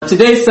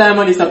Today's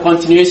sermon is a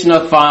continuation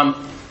of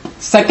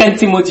 2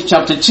 Timothy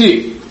chapter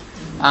 2.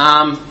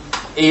 On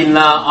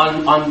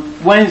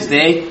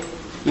Wednesday,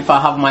 if I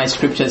have my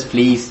scriptures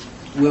please,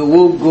 we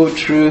will go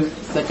through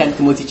 2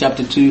 Timothy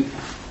chapter 2.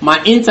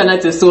 My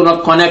internet is still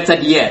not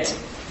connected yet,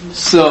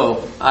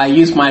 so I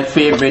use my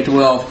favorite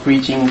way of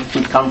preaching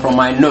to come from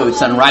my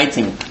notes and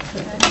writing.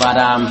 But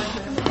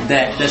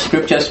the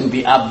scriptures will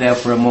be up there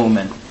in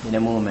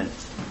a moment.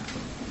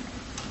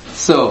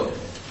 So,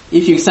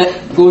 if you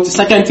go to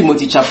 2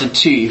 Timothy chapter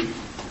 2,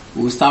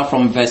 we'll start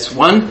from verse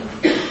 1.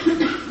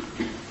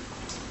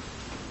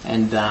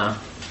 And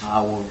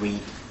I will read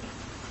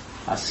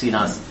as soon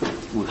as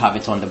we have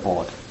it on the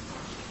board.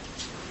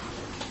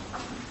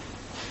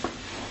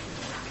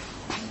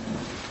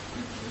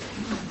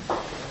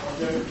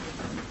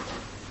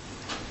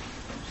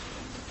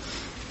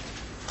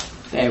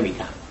 There we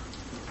go.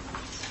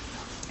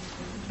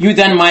 You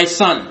then, my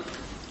son,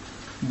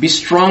 be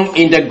strong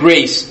in the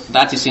grace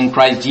that is in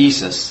Christ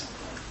Jesus.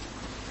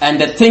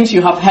 And the things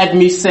you have heard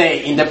me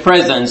say in the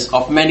presence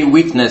of many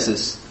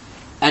witnesses,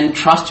 and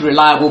trust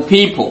reliable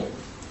people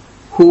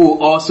who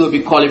will also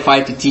be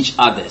qualified to teach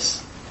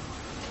others.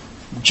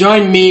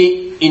 Join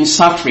me in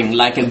suffering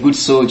like a good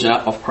soldier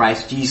of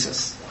Christ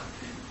Jesus.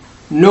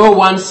 No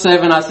one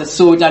serving as a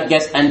soldier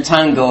gets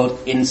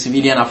entangled in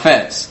civilian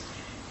affairs,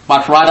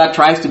 but rather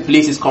tries to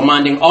please his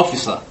commanding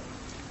officer.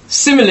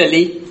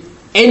 Similarly,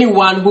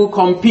 anyone who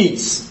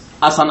competes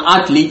as an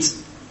athlete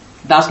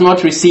does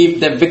not receive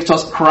the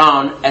victor's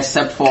crown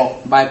except for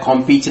by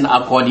competing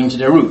according to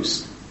the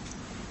rules.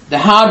 The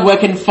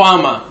hard-working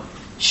farmer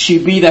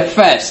should be the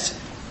first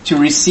to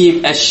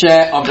receive a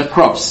share of the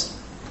crops.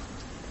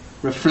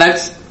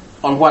 Reflect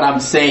on what I'm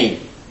saying,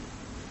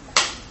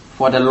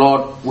 for the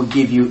Lord will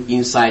give you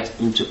insight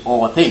into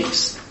all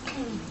things.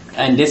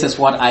 And this is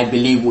what I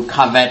believe we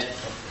covered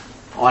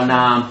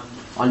on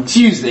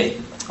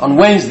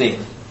Wednesday,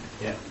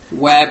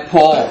 where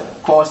Paul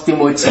calls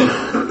Timothy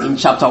in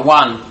chapter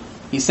 1.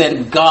 He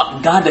said,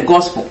 guard the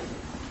gospel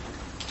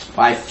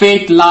by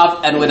faith,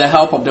 love, and with the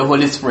help of the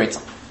Holy Spirit,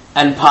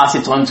 and pass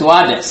it on to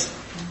others.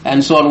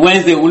 And so on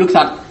Wednesday, we looked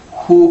at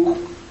who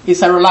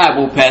is a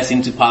reliable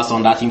person to pass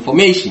on that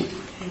information.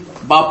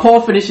 But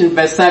Paul finished in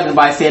verse 7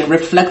 by saying,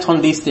 reflect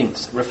on these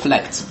things.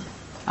 Reflect.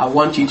 I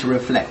want you to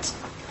reflect.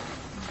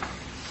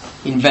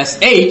 In verse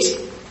 8,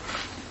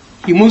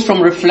 he moves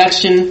from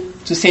reflection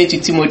to say to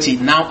Timothy,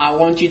 now I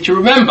want you to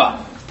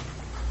remember.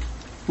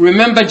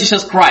 Remember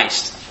Jesus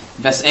Christ.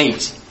 Verse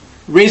 8,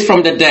 raised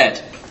from the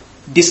dead,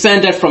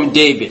 descended from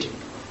David.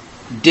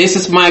 This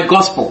is my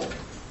gospel,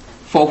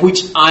 for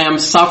which I am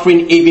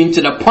suffering even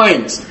to the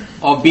point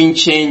of being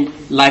chained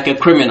like a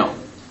criminal.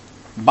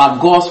 But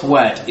God's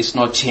word is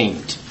not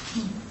chained.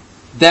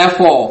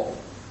 Therefore,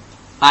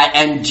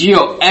 I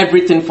endure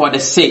everything for the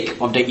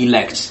sake of the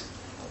elect,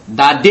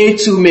 that they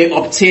too may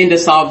obtain the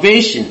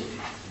salvation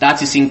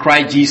that is in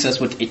Christ Jesus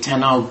with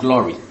eternal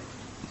glory.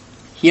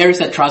 Here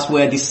is a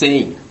trustworthy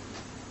saying.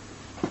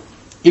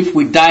 If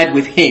we died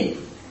with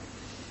him,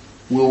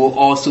 we will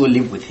also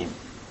live with him.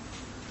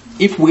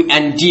 If we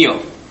endure,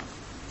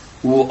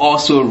 we will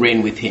also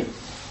reign with him.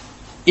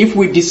 If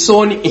we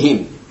disown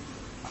him,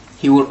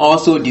 he will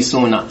also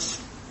disown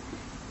us.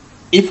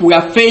 If we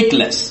are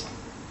faithless,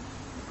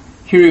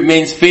 he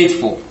remains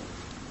faithful,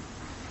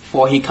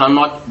 for he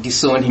cannot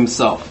disown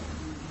himself.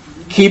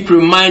 Keep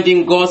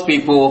reminding God's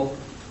people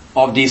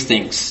of these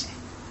things.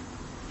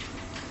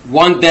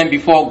 Warn them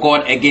before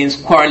God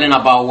against quarreling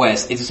about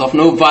words. It is of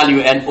no value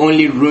and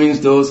only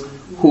ruins those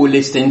who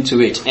listen to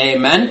it.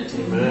 Amen?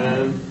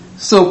 Amen.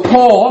 So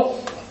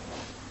Paul,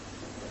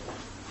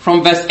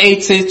 from verse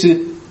 8 says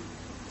to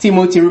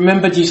Timothy,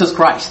 remember Jesus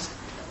Christ.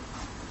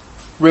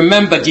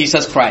 Remember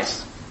Jesus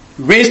Christ.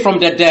 Raised from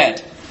the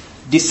dead,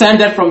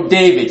 descended from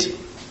David.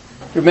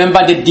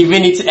 Remember the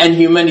divinity and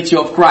humanity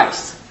of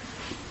Christ.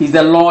 He's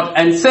the Lord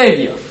and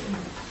Savior.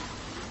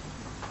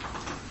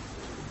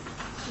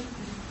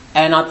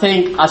 And I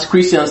think as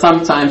Christians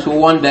sometimes we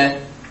wonder,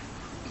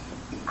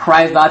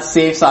 Christ that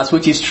saves us,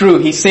 which is true.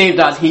 He saved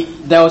us.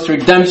 There was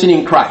redemption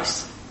in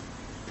Christ.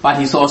 But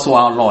he's also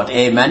our Lord.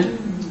 Amen.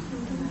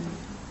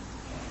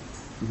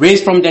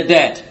 Raised from the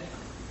dead,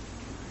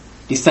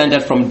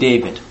 descended from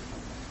David,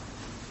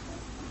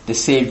 the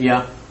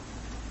Savior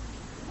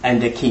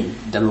and the King,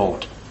 the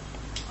Lord.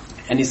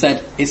 And he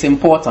said, it's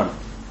important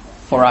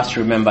for us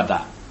to remember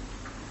that.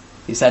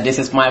 He said, this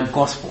is my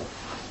gospel.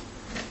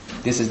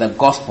 This is the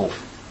gospel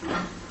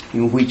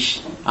in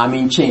which I'm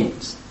in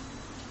chains.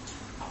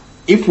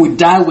 If we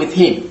die with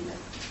him,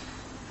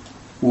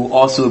 we'll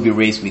also be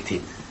raised with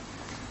him.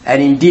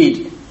 And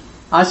indeed,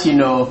 as you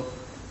know,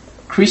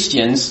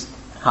 Christians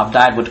have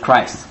died with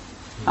Christ,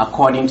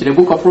 according to the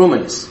book of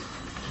Romans.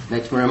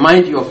 Let me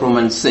remind you of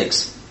Romans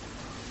 6,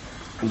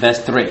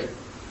 verse 3.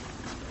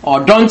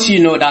 Or don't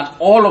you know that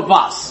all of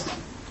us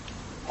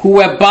who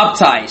were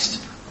baptized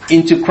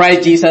into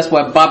Christ Jesus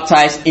were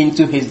baptized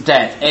into his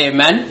death?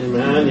 Amen?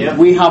 Amen, yeah.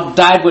 We have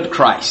died with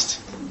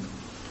Christ.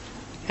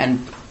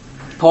 And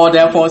Paul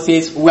therefore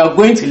says we are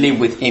going to live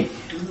with him.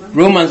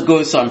 Romans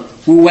goes on,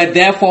 We were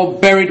therefore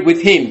buried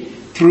with him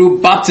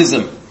through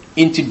baptism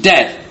into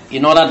death,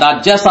 in order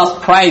that just as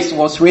Christ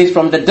was raised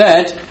from the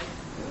dead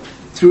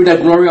through the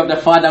glory of the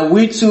Father,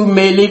 we too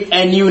may live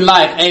a new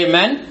life.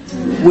 Amen?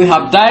 We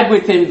have died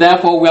with him,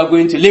 therefore we are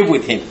going to live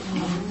with him.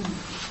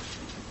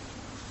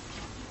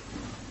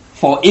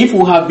 For if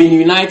we have been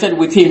united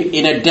with him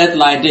in a death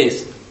like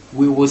this,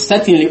 we will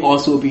certainly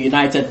also be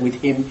united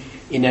with him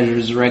in a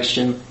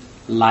resurrection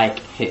like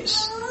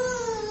his.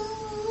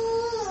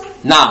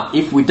 Now,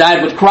 if we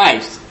died with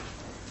Christ,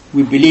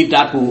 we believe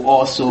that we will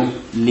also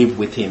live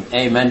with him.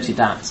 Amen to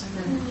that.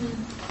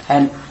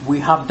 And we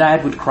have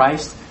died with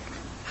Christ,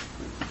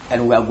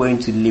 and we are going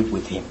to live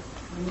with him.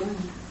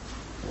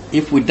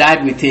 If we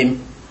died with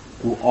him,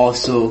 we will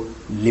also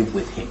live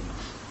with him.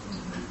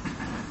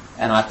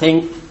 And I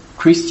think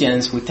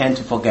Christians, we tend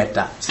to forget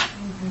that.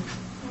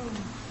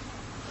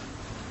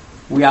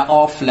 We are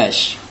all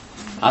flesh,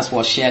 as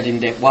was shared in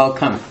the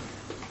welcome.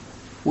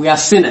 We are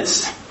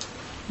sinners.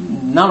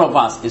 None of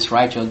us is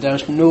righteous. There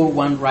is no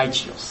one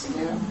righteous.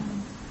 Yeah.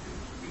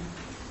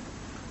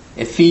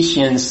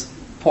 Ephesians,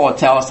 Paul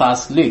tells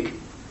us, look,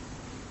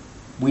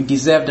 we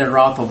deserve the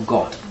wrath of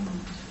God.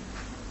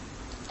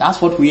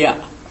 That's what we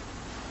are.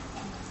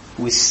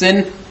 We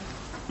sin.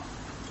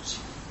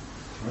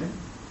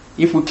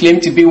 If we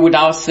claim to be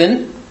without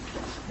sin,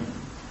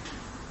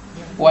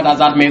 what does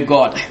that make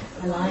God?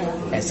 A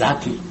liar.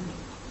 Exactly.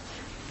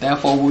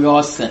 Therefore we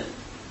all sin.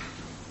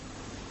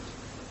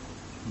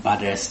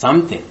 But there's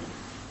something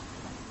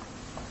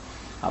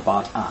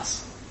about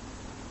us.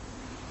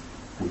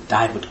 We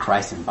died with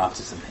Christ in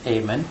baptism.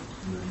 Amen.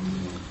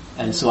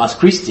 And so as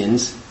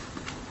Christians,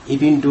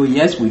 even though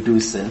yes we do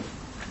sin,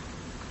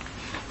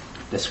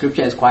 the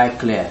scripture is quite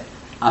clear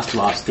as to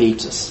our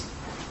status.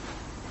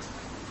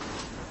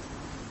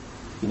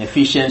 In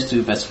Ephesians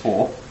 2 verse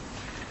 4,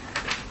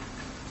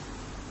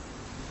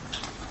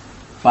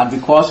 but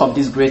because of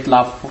this great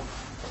love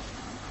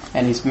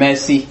and his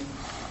mercy,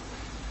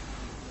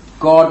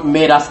 God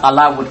made us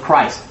alive with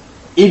Christ,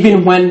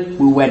 even when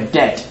we were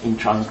dead in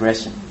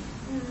transgression.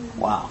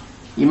 Wow.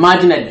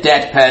 Imagine a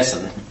dead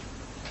person.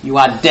 You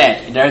are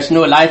dead. There is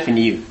no life in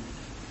you.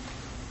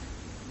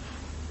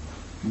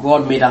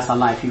 God made us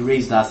alive. He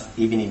raised us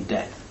even in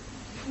death.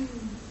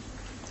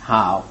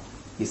 How?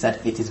 He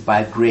said, it is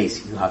by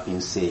grace you have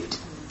been saved.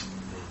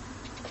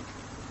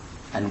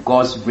 And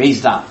God's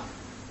raised us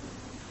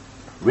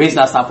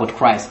up with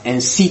Christ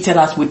and seated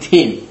us with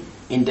him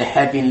in the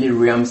heavenly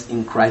realms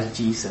in Christ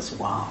Jesus.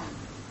 Wow.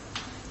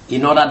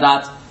 In order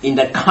that in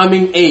the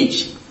coming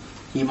age,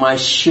 he might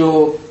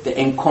show the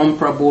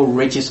incomparable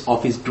riches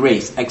of his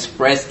grace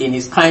expressed in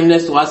his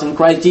kindness to us in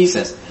Christ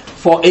Jesus.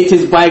 For it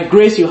is by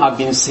grace you have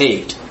been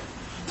saved,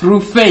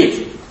 through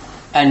faith,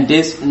 and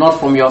this not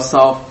from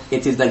yourself,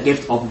 it is the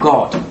gift of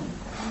God,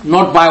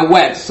 not by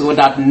works, so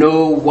that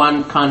no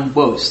one can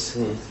boast.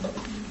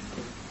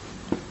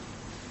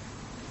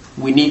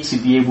 We need to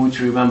be able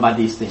to remember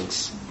these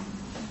things.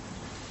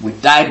 We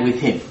died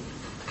with him,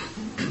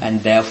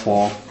 and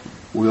therefore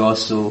we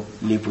also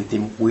live with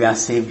him. We are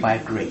saved by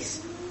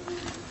grace.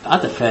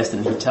 That's the first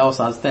thing he tells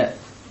us there.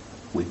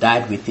 We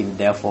died with him,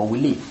 therefore we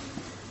live.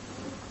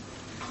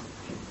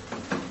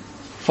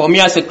 For me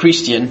as a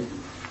Christian,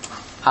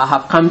 I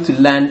have come to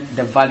learn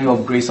the value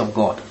of grace of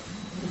God.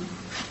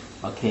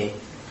 Okay.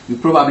 You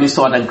probably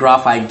saw the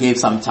graph I gave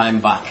some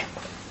time back.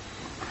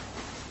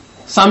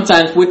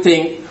 Sometimes we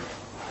think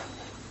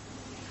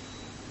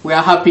we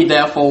are happy,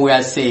 therefore we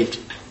are saved.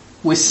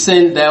 We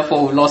sin,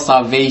 therefore we lost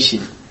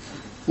salvation.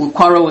 We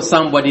quarrel with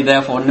somebody,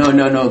 therefore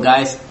no,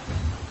 guys.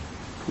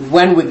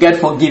 When we get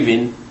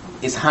forgiven,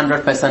 it's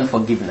 100%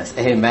 forgiveness.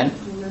 Amen.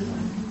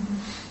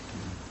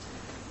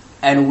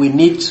 And we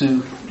need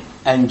to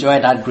enjoy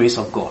that grace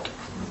of God.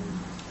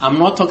 I'm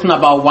not talking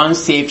about once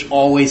saved,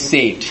 always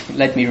saved.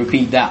 Let me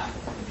repeat that.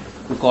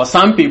 Because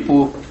some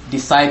people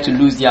decide to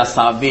lose their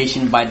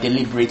salvation by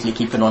deliberately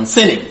keeping on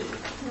sinning.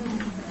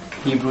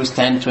 Hebrews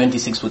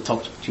 10:26 will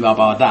talk to you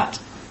about that.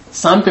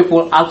 Some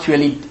people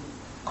actually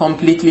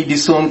completely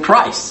disown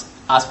Christ,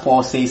 as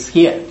Paul says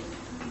here.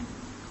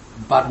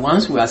 But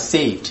once we are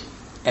saved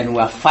and we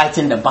are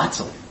fighting the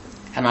battle,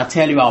 and I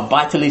tell you our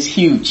battle is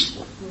huge.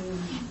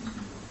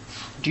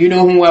 Do you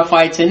know whom we are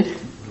fighting?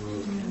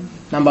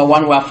 Number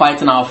one, we are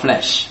fighting our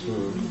flesh.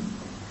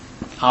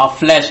 Our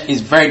flesh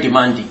is very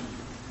demanding.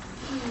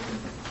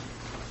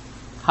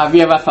 Have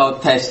you ever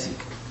felt thirsty?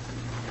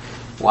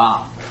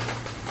 Wow.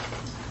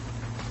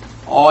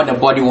 All the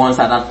body wants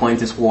at that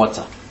point is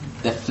water.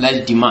 The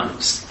flesh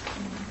demands.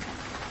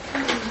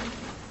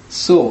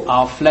 So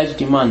our flesh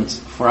demands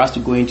for us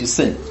to go into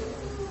sin.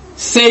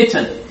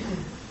 Satan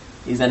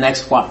is the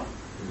next one.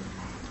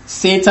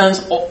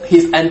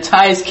 His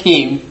entire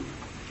scheme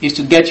is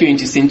to get you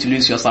into sin to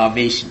lose your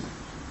salvation.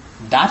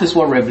 That is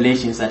what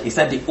Revelation said. He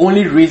said the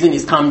only reason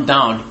he's come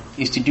down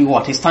is to do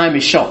what? His time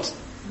is short.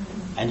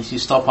 And he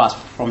should stop us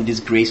from this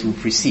grace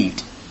we've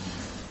received.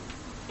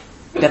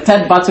 The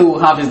third battle we'll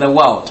have is the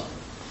world.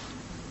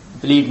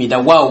 Believe me, the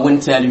world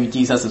won't tell you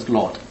Jesus is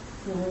Lord.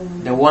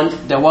 The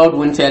world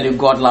won't tell you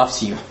God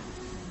loves you.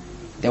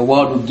 the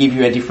world will give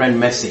you a different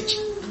message.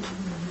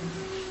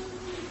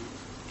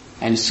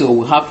 And so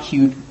we have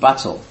huge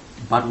battle,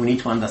 but we need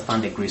to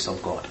understand the grace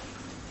of God.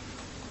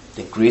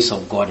 The grace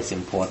of God is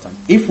important.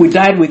 If we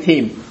died with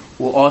him,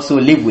 we'll also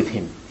live with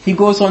him. He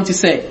goes on to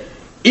say,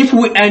 if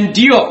we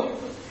endure,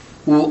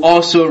 we'll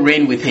also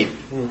reign with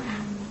him.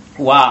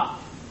 Wow.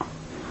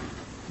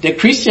 The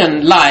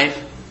Christian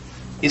life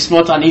is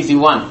not an easy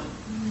one.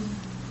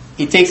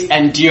 It takes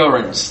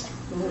endurance.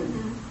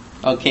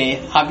 Okay.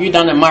 Have you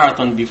done a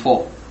marathon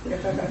before?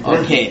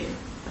 Okay.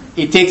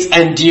 It takes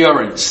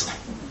endurance.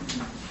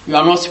 You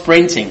are not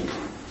sprinting.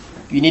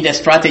 You need a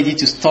strategy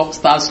to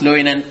start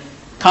slowing and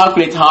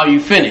calculate how you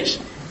finish.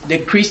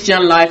 The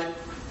Christian life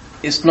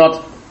is not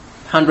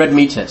 100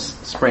 meters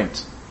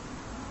sprint.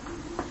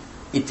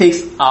 It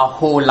takes our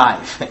whole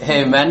life.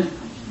 Amen.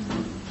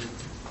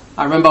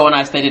 I remember when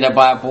I studied the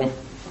Bible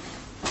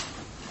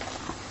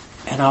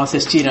and I was a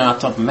student, I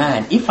thought,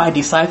 man, if I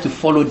decide to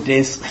follow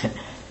this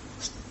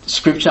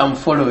scripture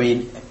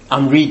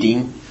I'm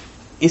reading,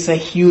 it's a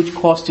huge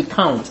cost to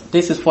count.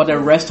 This is for the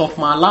rest of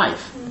my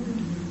life.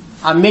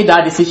 I made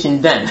that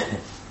decision then.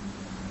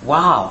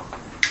 Wow.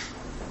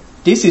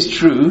 This is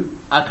true.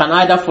 I can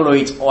either follow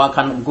it or I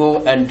can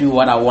go and do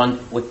what I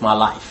want with my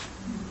life.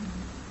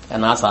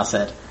 And as I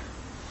said,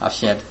 I've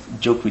shared,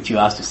 joked with you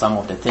as to some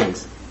of the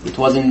things. It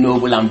wasn't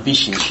noble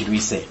ambition, should we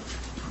say.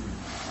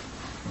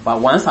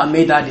 But once I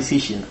made that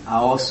decision, I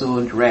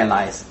also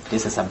realized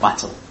this is a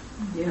battle.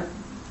 Yeah.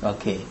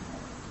 Okay.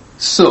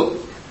 So,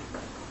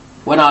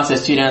 when I was a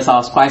student, I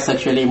was quite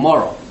sexually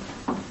immoral.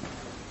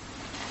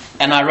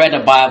 And I read the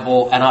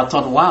Bible and I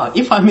thought, wow,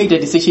 if I make the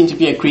decision to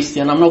be a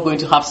Christian, I'm not going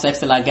to have sex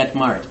till I get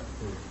married.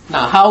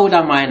 Now, how old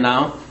am I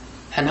now?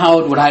 And how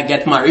old would I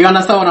get married? You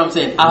understand what I'm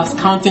saying? I was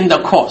counting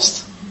the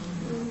cost.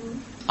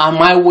 Am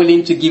I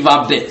willing to give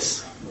up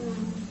this?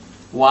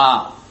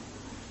 Wow.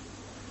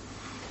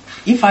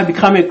 If I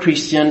become a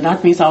Christian,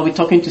 that means I'll be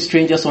talking to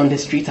strangers on the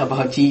street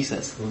about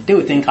Jesus. They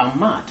will think I'm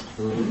mad.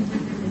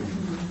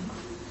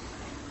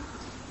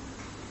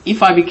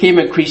 If I became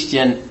a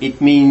Christian, it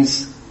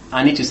means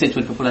I need to sit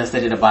with people and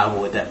study the Bible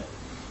with them.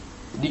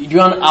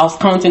 I was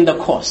counting the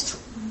cost.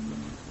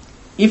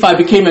 If I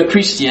became a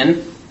Christian,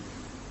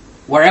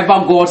 wherever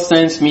God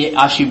sends me,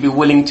 I should be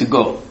willing to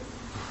go.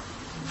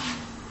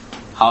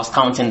 I was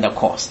counting the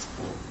cost.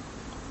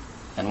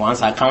 And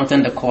once I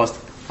counted the cost,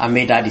 I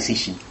made that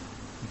decision.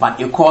 But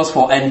it calls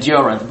for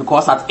endurance,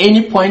 because at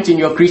any point in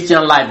your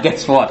Christian life,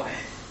 guess what?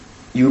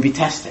 You will be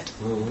tested.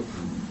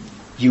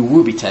 You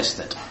will be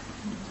tested.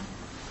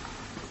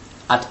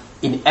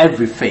 In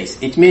every phase.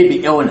 It may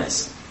be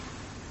illness.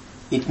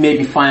 It may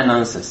be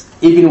finances.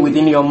 Even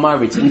within your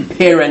marriage, in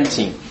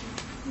parenting.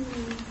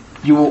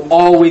 You will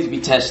always be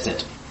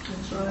tested.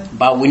 Right.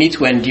 But we need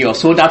to endure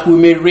so that we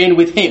may reign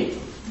with him.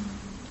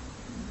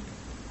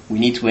 We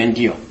need to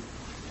endure.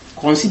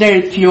 Consider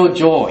it pure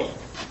joy,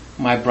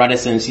 my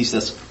brothers and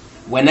sisters,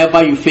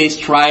 whenever you face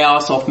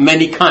trials of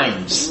many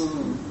kinds.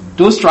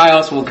 Those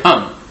trials will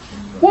come.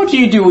 What do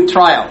you do with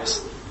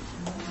trials?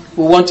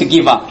 We want to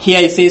give up.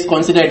 Here it says,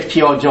 consider it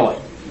pure joy.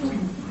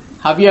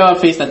 Have you ever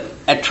faced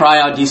a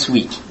trial this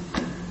week?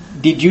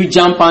 Did you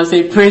jump and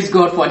say, praise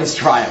God for this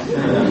trial?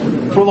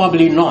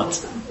 Probably not.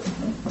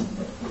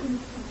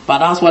 But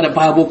that's what the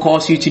Bible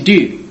calls you to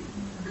do.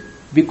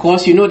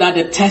 Because you know that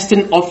the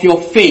testing of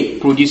your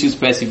faith produces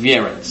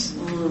perseverance.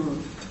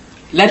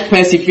 Let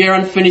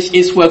perseverance finish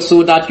its work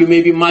so that you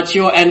may be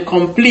mature and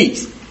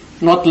complete,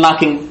 not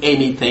lacking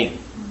anything.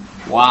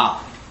 Wow.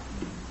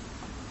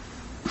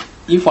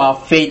 If our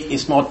faith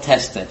is not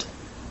tested,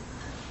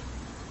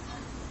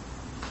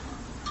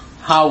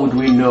 how would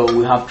we know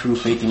we have true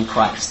faith in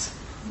Christ?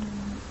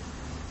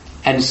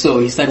 And so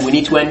he said we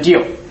need to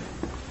endure.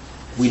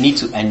 We need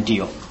to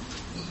endure.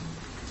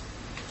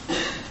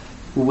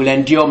 We will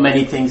endure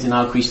many things in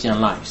our Christian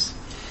lives.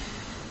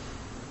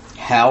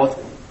 Health,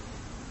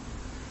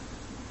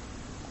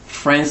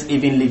 friends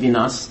even leaving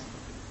us.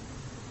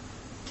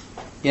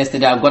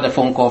 Yesterday I got a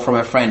phone call from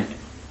a friend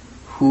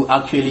who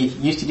actually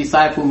used to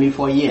disciple me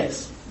for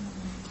years.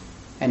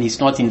 And he's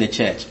not in the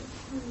church.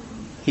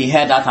 He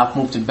heard that I've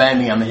moved to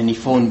Birmingham and he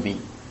phoned me.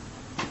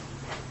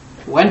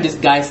 When these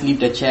guys leave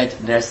the church,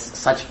 there's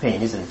such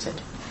pain, isn't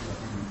it?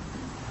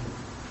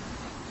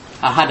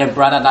 I had a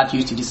brother that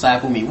used to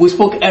disciple me. We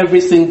spoke every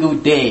single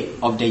day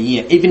of the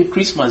year, even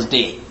Christmas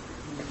Day.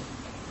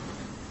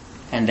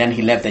 And then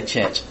he left the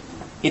church.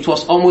 It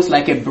was almost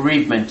like a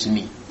bereavement to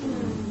me.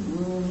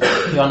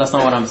 You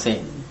understand what I'm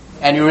saying?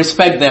 And you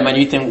respect them and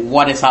you think,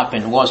 what has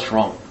happened? What's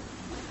wrong?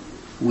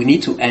 We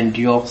need to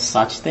endure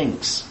such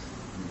things.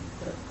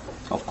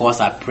 Of course,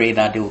 I pray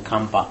that they will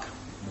come back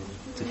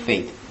to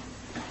faith.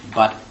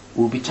 But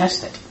we'll be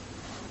tested.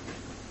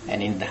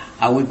 And in that,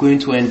 are we going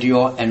to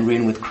endure and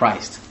reign with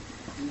Christ?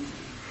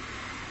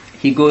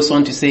 He goes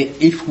on to say,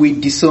 if we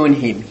disown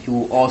him, he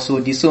will also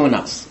disown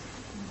us.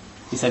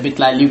 It's a bit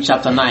like Luke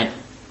chapter 9.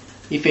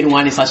 If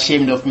anyone is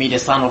ashamed of me, the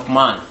Son of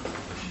Man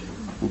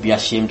will be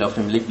ashamed of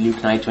him. Luke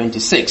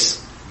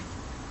 9:26.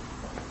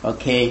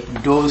 Okay,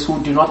 those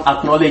who do not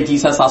acknowledge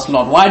Jesus as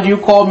Lord. Why do you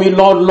call me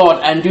Lord, Lord,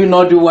 and do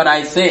not do what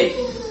I say?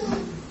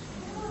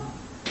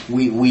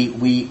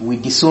 We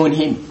disown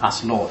him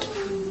as Lord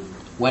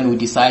when we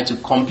decide to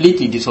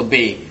completely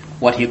disobey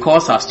what he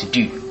calls us to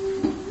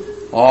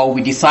do. Or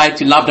we decide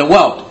to love the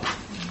world.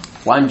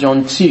 1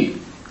 John 2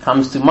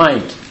 comes to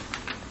mind.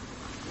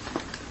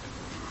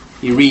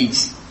 He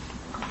reads,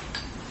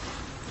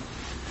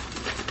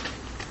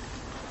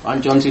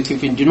 1 John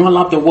 2:15, do not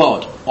love the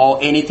world or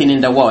anything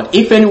in the world.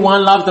 If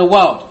anyone loves the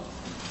world,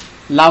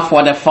 love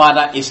for the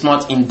Father is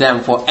not in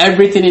them. For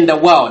everything in the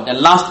world, the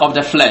lust of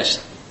the flesh,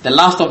 the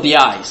lust of the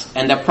eyes,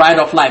 and the pride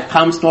of life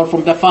comes not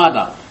from the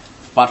Father,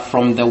 but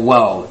from the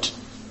world.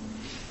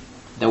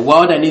 The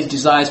world and its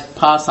desires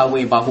pass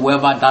away, but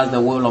whoever does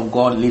the will of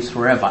God lives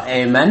forever.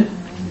 Amen?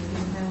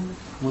 Amen.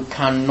 We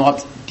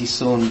cannot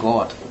disown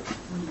God.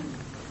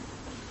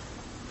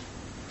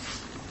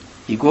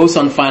 He goes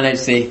on finally to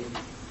say,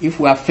 if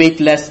we are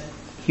faithless,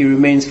 he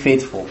remains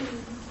faithful,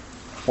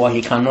 for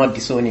he cannot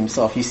disown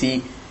himself. You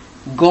see,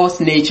 God's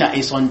nature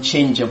is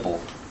unchangeable.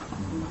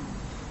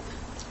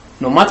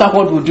 No matter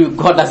what we do,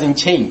 God doesn't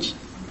change.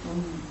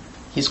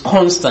 He's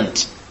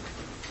constant.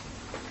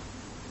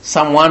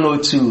 Psalm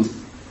 102,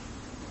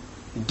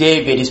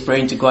 David is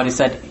praying to God. He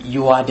said,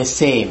 you are the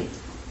same,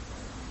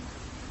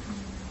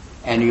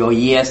 and your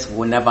years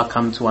will never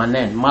come to an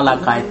end.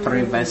 Malachi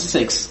 3 verse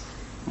 6.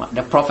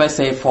 The prophet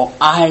said,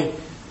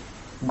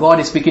 God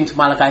is speaking to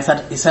Malachi.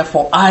 He said,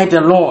 for I,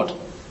 the Lord,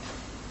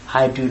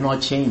 I do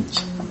not change.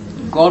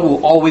 God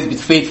will always be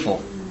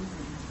faithful.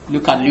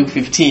 Look at Luke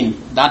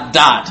 15. That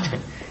dad,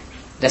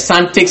 the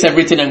son takes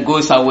everything and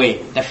goes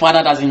away. The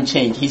father doesn't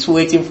change. He's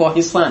waiting for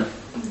his son.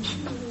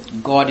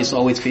 God is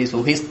always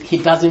faithful. He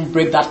doesn't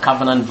break that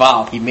covenant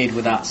vow he made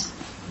with us.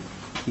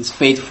 He's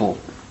faithful,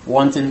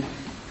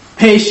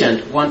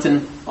 patient,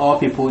 wanting all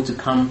people to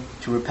come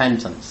to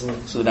repentance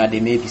so that they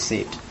may be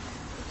saved.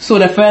 So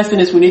the first thing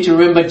is we need to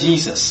remember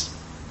Jesus.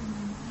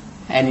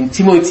 And in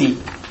Timothy,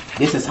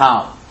 this is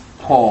how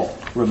Paul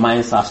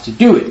reminds us to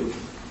do it.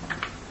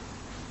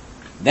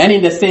 Then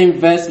in the same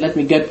verse, let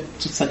me get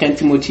to 2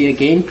 Timothy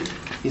again.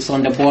 It's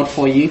on the board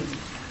for you.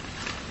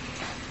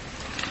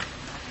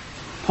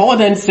 Paul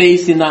then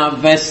says in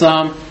verse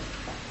 8,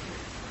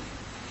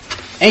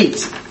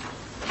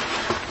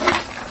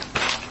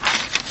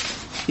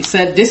 he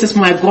said, this is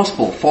my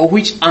gospel for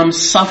which I'm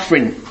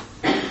suffering,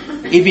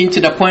 even to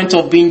the point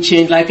of being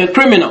chained like a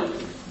criminal.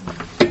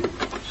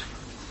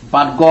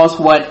 But God's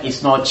word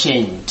is not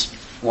chained.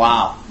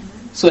 Wow.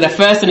 So the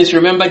first thing is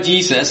remember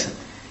Jesus.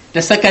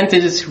 The second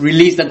thing is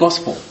release the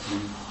gospel.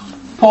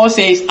 Paul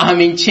says,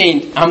 I'm in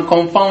chain, I'm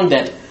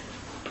confounded,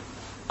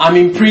 I'm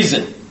in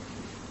prison.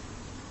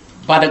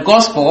 But the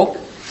gospel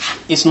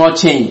is not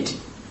chained.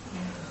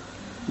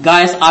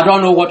 Guys, I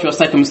don't know what your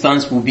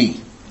circumstance will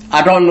be.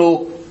 I don't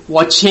know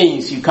what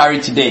chains you carry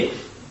today.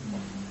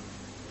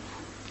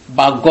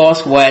 But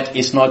God's word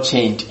is not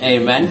chained.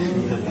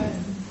 Amen?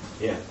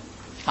 Yeah.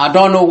 I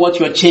don't know what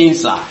your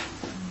chains are.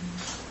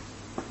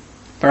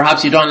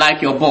 Perhaps you don't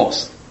like your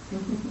boss.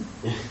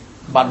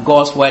 But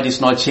God's word is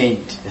not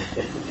chained.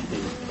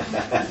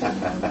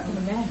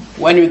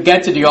 When you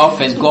get to the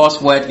office,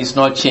 God's word is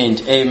not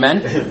chained.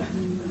 Amen?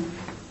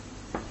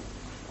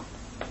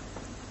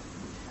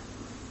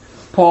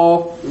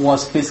 Paul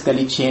was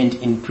physically chained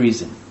in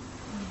prison.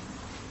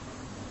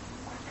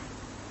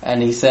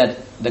 And he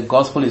said, the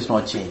gospel is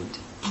not chained.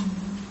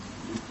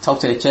 Talk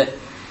to the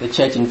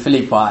church in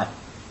Philippi.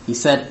 He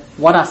said,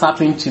 what has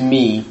happened to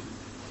me,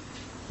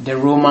 the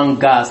Roman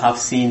guards have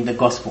seen the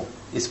gospel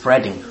is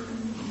spreading.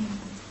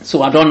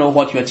 So I don't know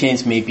what your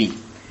chains may be.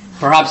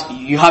 Perhaps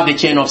you have the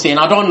chain of saying,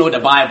 I don't know the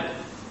Bible.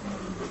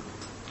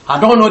 I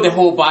don't know the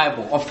whole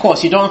Bible. Of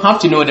course, you don't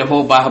have to know the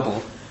whole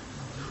Bible.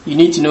 You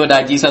need to know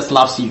that Jesus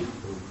loves you.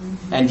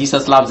 And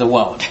Jesus loves the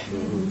world.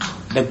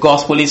 The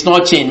gospel is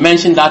not chained.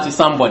 Mention that to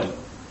somebody.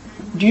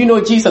 Do you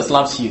know Jesus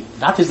loves you?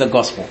 That is the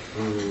gospel.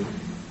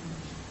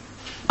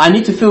 I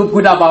need to feel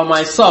good about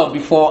myself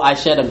before I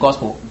share the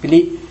gospel.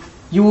 Believe,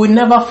 you will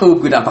never feel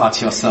good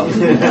about yourself.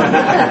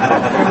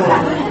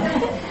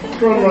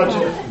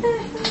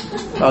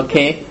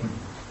 Okay?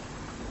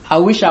 I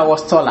wish I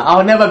was taller.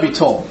 I'll never be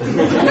tall.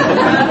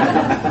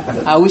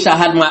 I wish I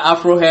had my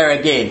afro hair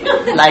again,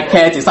 like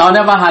Curtis. I'll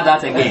never have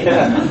that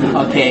again.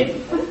 Okay?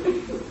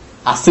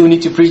 I still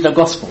need to preach the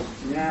gospel.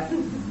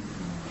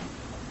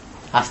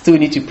 I still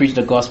need to preach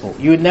the gospel.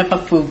 You will never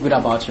feel good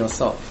about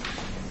yourself.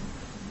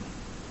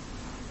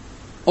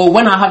 Or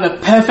when I have a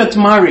perfect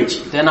marriage,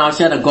 then I'll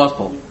share the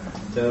gospel.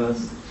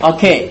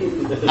 Okay,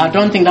 I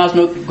don't think that's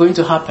not going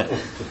to happen.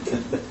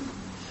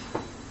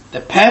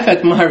 The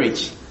perfect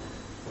marriage.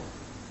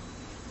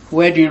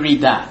 Where do you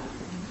read that?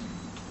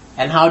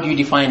 And how do you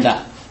define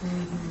that?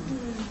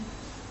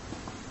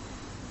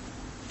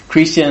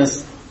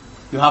 Christians,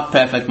 you have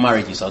perfect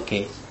marriages,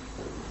 okay?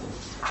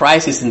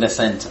 Christ is in the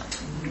center.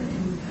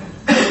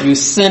 You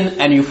sin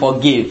and you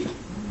forgive.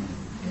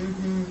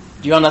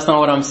 Do you understand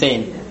what I'm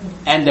saying?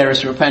 And there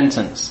is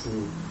repentance.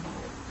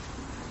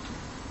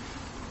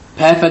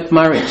 Perfect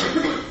marriage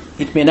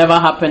It may never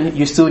happen.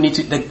 You still need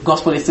to, the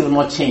gospel is still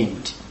not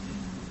changed.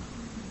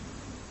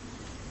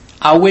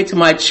 I wait till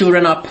my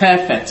children are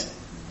perfect.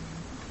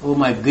 Oh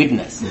my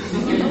goodness.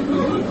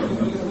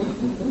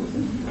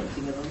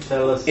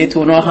 It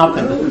will not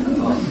happen.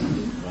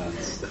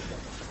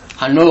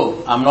 I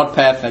know I'm not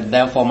perfect,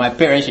 therefore my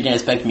parents shouldn't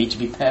expect me to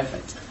be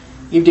perfect.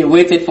 If they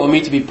waited for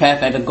me to be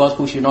perfect, the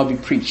gospel should not be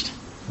preached.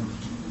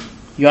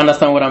 You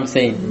understand what I'm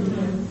saying?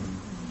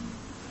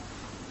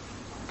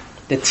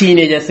 The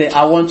teenagers say,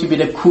 I want to be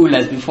the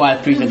coolest before I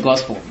preach the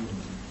gospel.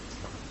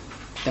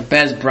 The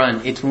best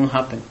brand, it won't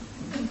happen.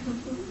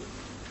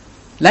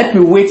 Let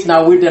me wait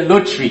now with the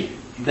lottery,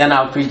 then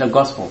I'll preach the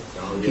gospel.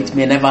 It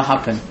may never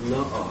happen.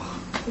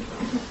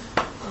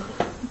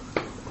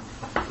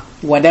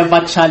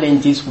 Whatever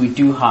challenges we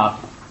do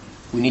have,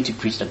 we need to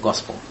preach the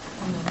gospel.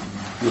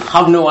 You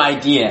have no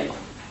idea.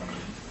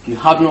 You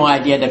have no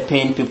idea the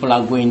pain people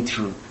are going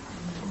through.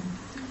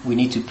 We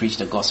need to preach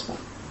the gospel.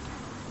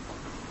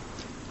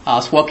 I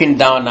was walking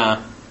down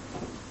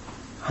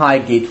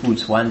Highgate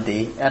Woods one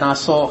day and I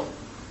saw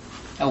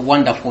a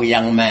wonderful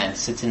young man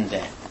sitting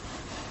there.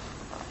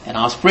 And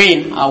I was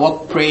praying, I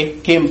walked,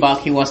 prayed, came back,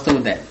 he was still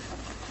there.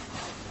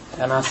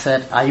 And I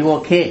said, are you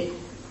okay?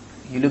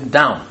 You look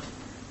down.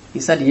 He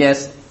said,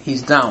 yes,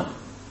 he's down.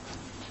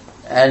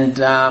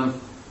 And I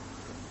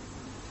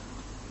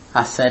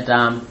said,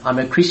 I'm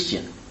a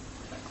Christian.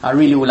 I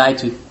really would like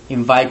to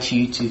invite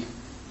you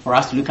for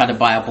us to look at the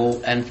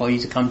Bible and for you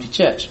to come to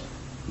church.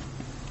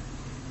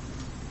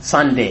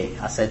 Sunday,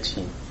 I said to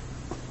him.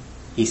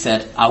 He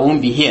said, I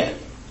won't be here.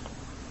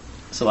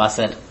 So I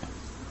said,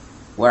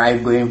 where are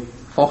you going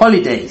for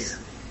holidays?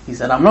 He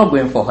said, I'm not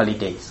going for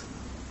holidays.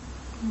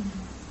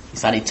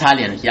 He's an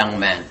Italian young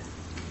man.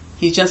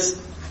 He just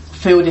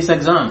failed his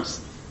exams.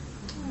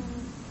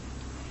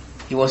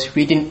 He was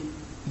reading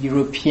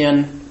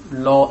European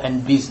law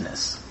and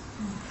business.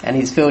 And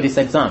he's failed his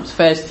exams,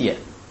 first year.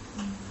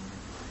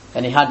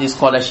 And he had this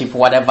scholarship,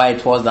 whatever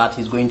it was that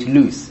he's going to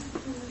lose.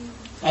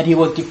 And he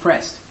was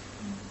depressed.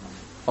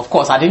 Of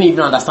course, I didn't even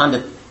understand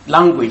the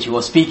language he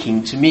was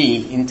speaking to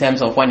me in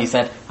terms of when he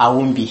said, I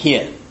won't be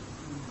here.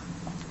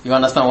 You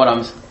understand what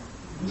I'm saying?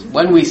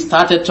 When we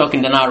started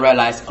talking, then I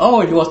realized,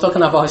 oh, he was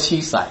talking about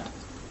suicide.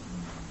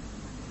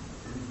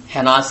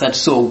 And I said,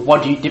 so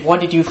what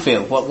did you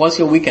fail? What's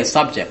your weakest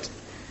subject?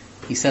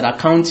 He said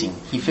accounting.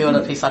 He failed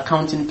at his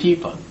accounting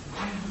paper.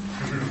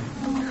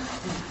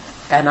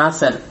 And I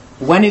said,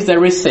 when is the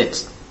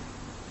receipt?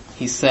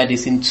 He said,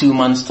 it's in 2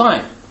 months'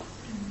 time.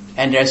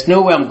 And there's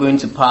no way I'm going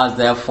to pass,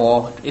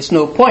 therefore, it's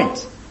no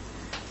point.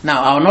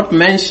 Now, I will not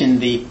mention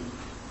the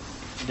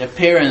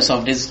parents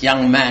of this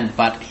young man,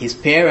 but his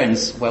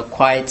parents were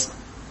quite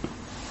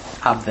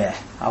up there.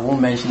 I won't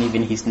mention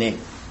even his name.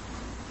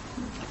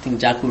 I think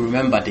Jack will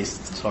remember this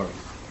story.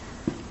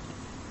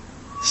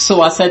 So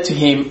I said to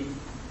him,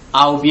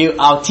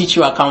 I'll teach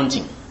you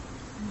accounting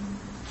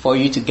for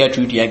you to get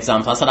through the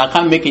exams. I said, I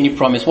can't make any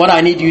promise. What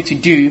I need you to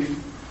do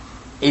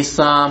is,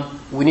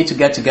 we need to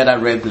get together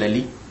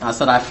regularly. I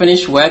said, I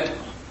finish work,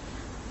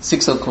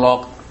 6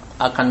 o'clock,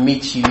 I can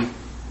meet you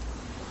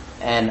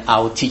and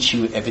I'll teach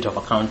you a bit of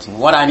accounting.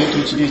 What I need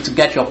you to do is to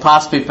get your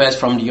past papers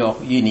from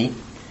your uni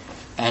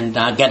and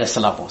get a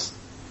syllabus.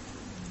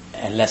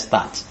 And let's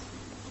start.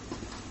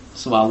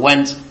 So I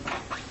went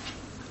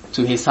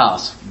to his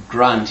house,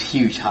 grand,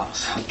 huge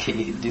house.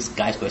 Okay, these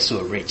guys were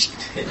so rich.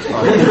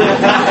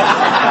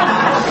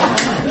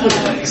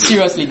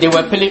 Seriously, they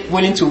were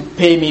willing to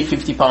pay me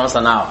 £50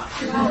 an hour.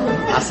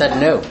 I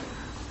said no.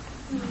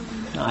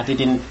 I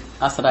didn't.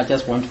 I said I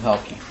just want to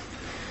help you.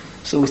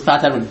 So we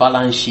started with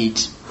balance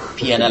sheet,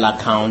 P&L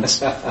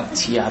accounts,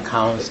 T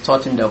accounts,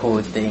 taught him the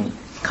whole thing,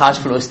 cash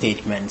flow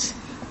statements.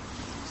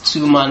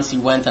 2 months he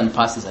went and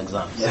passed his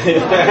exams.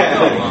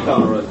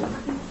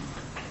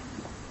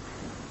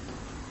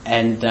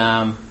 And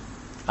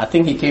I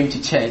think he came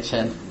to church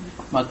and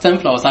Mark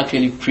Templar was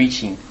actually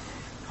preaching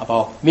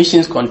about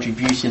missions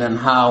contribution and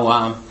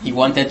how he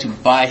wanted to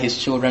buy his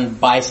children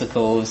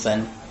bicycles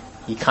and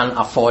he can't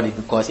afford it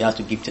because he has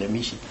to give to the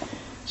mission.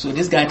 So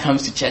this guy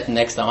comes to church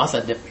next time. I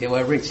said they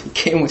were rich. He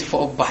came with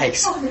 4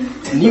 bikes,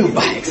 new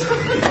bikes.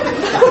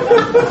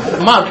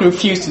 Mark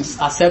refused to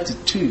accept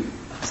 2.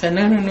 I said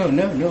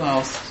no. I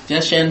was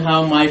just sharing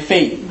how my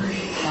faith.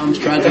 I'm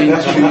struggling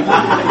through.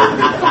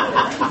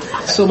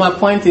 So my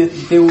point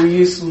is, they will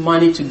use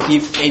money to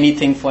give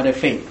anything for the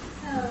faith.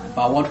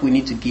 But what we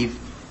need to give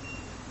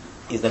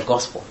is the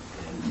gospel.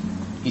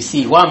 You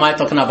see, why am I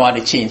talking about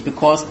the chains?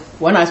 Because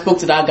when I spoke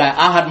to that guy,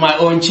 I had my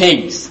own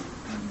chains.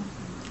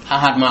 I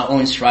had my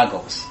own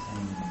struggles.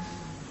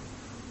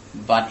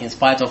 But in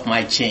spite of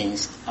my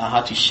chains, I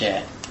had to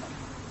share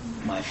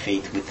my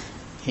faith with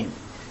him.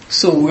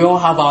 So we all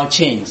have our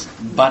chains,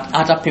 but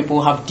other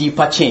people have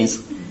deeper chains.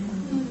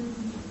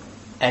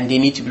 And they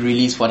need to be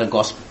released for the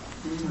gospel.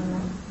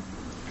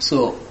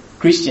 So,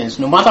 Christians,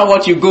 no matter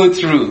what you go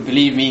through,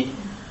 believe me,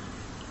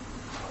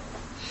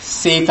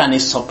 Satan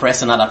is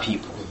suppressing other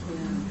people.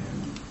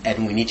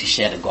 And we need to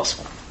share the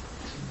gospel.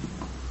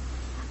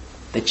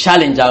 The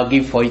challenge I'll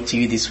give to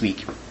you this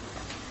week.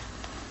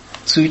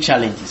 2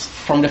 challenges.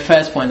 From the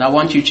first point, I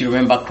want you to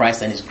remember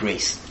Christ and His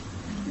grace.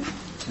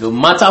 No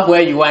matter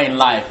where you are in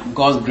life,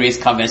 God's grace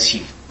covers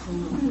you.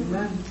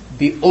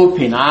 Be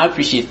open. I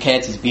appreciate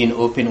Curtis being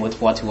open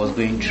with what he was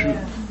going through.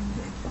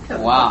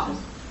 Wow.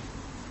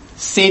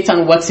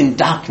 Satan works in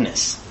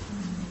darkness.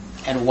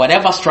 And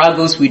whatever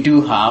struggles we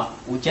do have,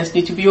 we just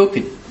need to be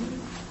open.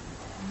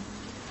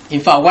 In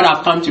fact, what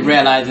I've come to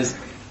realize is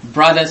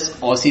brothers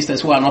or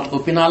sisters who are not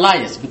open are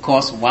liars.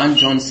 Because 1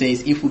 John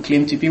says, if we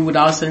claim to be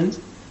without sins,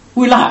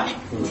 we lie.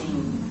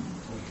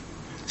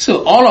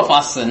 So all of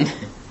us sin.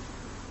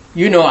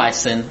 You know I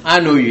sin. I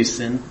know you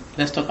sin.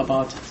 Let's talk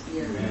about it.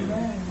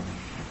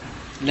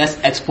 Let's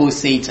expose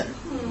Satan.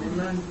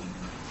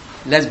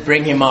 Let's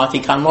bring him out.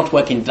 He cannot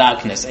work in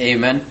darkness.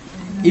 Amen.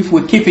 If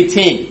we keep it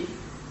in,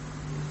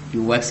 he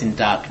works in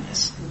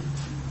darkness.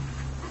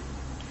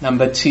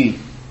 Number 2,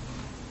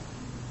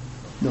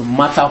 no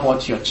matter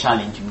what your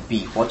challenge will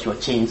be, what your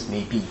chains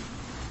may be,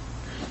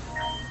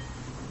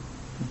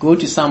 go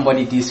to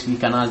somebody this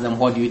week and ask them,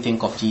 what do you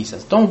think of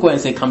Jesus? Don't go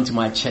and say, come to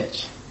my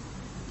church.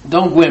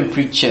 Don't go and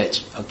preach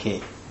church.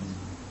 Okay.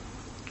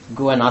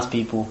 Go and ask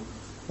people,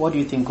 what do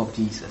you think of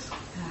Jesus?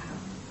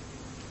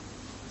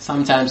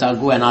 Sometimes I'll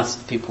go and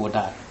ask people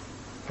that,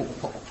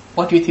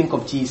 what do you think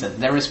of Jesus?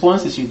 The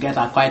responses you get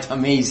are quite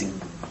amazing.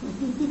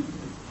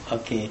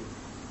 Okay.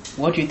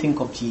 What do you think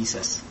of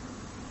Jesus?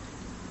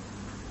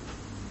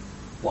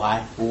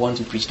 Why? We want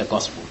to preach the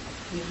gospel.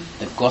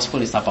 The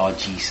gospel is about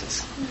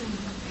Jesus.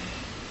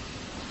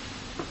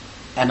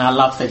 And I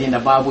love studying the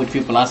Bible with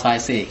people, as I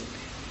say.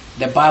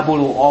 The Bible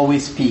will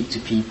always speak to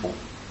people.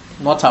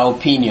 Not our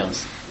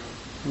opinions.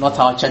 Not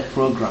our church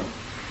program.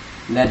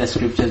 Let the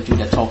scriptures do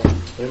the talking.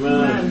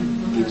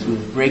 Amen. It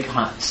will break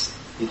hearts.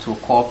 It will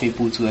call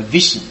people to a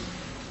vision.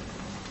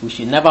 We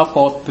should never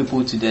call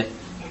people to the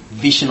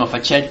vision of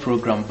a church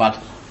program,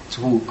 but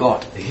to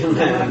God.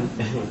 Amen.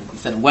 He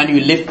said, when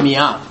you lift me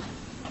up,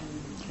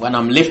 when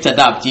I'm lifted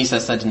up,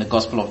 Jesus said in the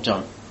Gospel of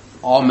John,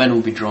 all men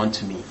will be drawn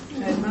to me.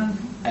 Amen.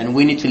 And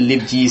we need to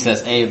lift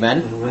Jesus,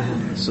 amen,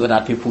 amen, so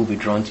that people will be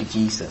drawn to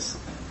Jesus.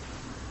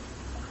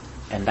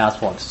 And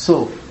that's what.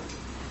 So,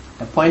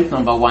 the point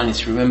number 1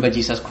 is remember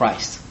Jesus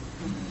Christ.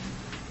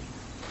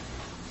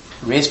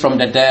 Raised from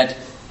the dead,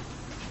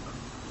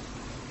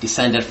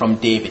 descended from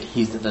David.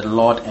 He's the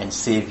Lord and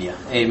Savior.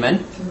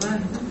 Amen?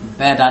 Amen.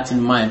 Bear that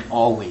in mind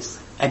always.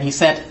 And he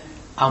said,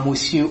 I'm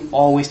with you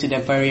always to the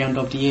very end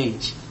of the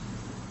age.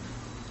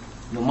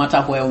 No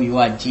matter where you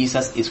are,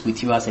 Jesus is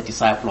with you as a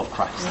disciple of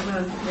Christ.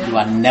 Amen. You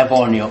are never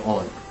on your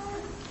own.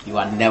 You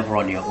are never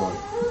on your own.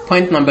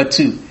 Point number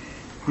 2,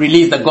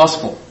 release the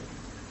gospel.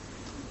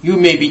 You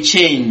may be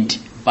chained,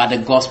 but the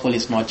gospel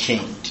is not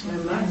chained.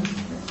 Amen.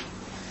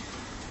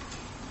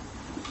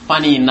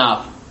 Funny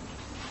enough,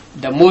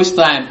 the most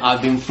time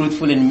I've been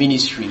fruitful in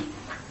ministry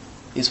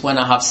is when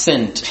I have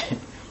sinned.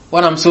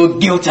 When I'm so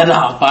guilted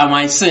out by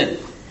my sin.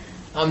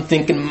 I'm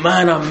thinking,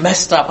 man, I'm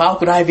messed up. How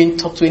could I even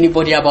talk to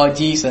anybody about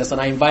Jesus?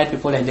 And I invite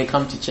people and they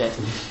come to church.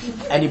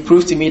 And it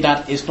proves to me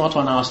that it's not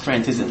on our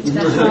strength, is it?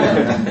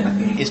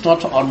 It's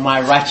not on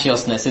my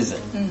righteousness, is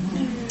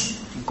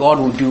it? God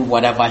will do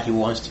whatever He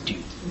wants to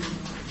do.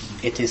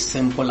 It is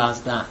simple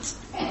as that.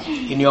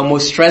 In your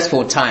most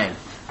stressful time,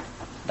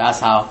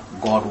 that's how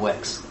God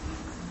works.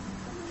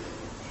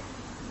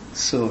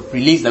 So,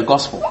 release the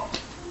gospel.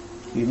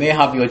 You may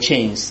have your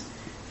chains,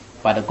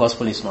 but the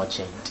gospel is not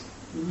chained.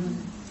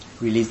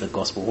 Release the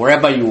gospel.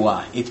 Wherever you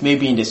are, it may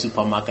be in the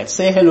supermarket.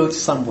 Say hello to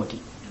somebody.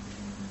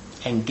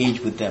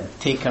 Engage with them.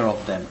 Take care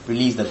of them.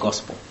 Release the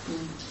gospel.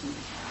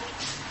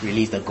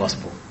 Release the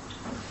gospel.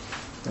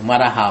 No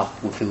matter how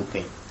we feel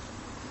pain.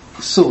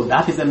 So,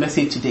 that is the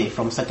message today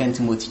from 2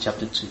 Timothy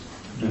chapter 2.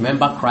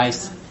 Remember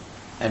Christ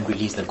and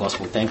release the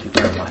gospel. Thank you very much.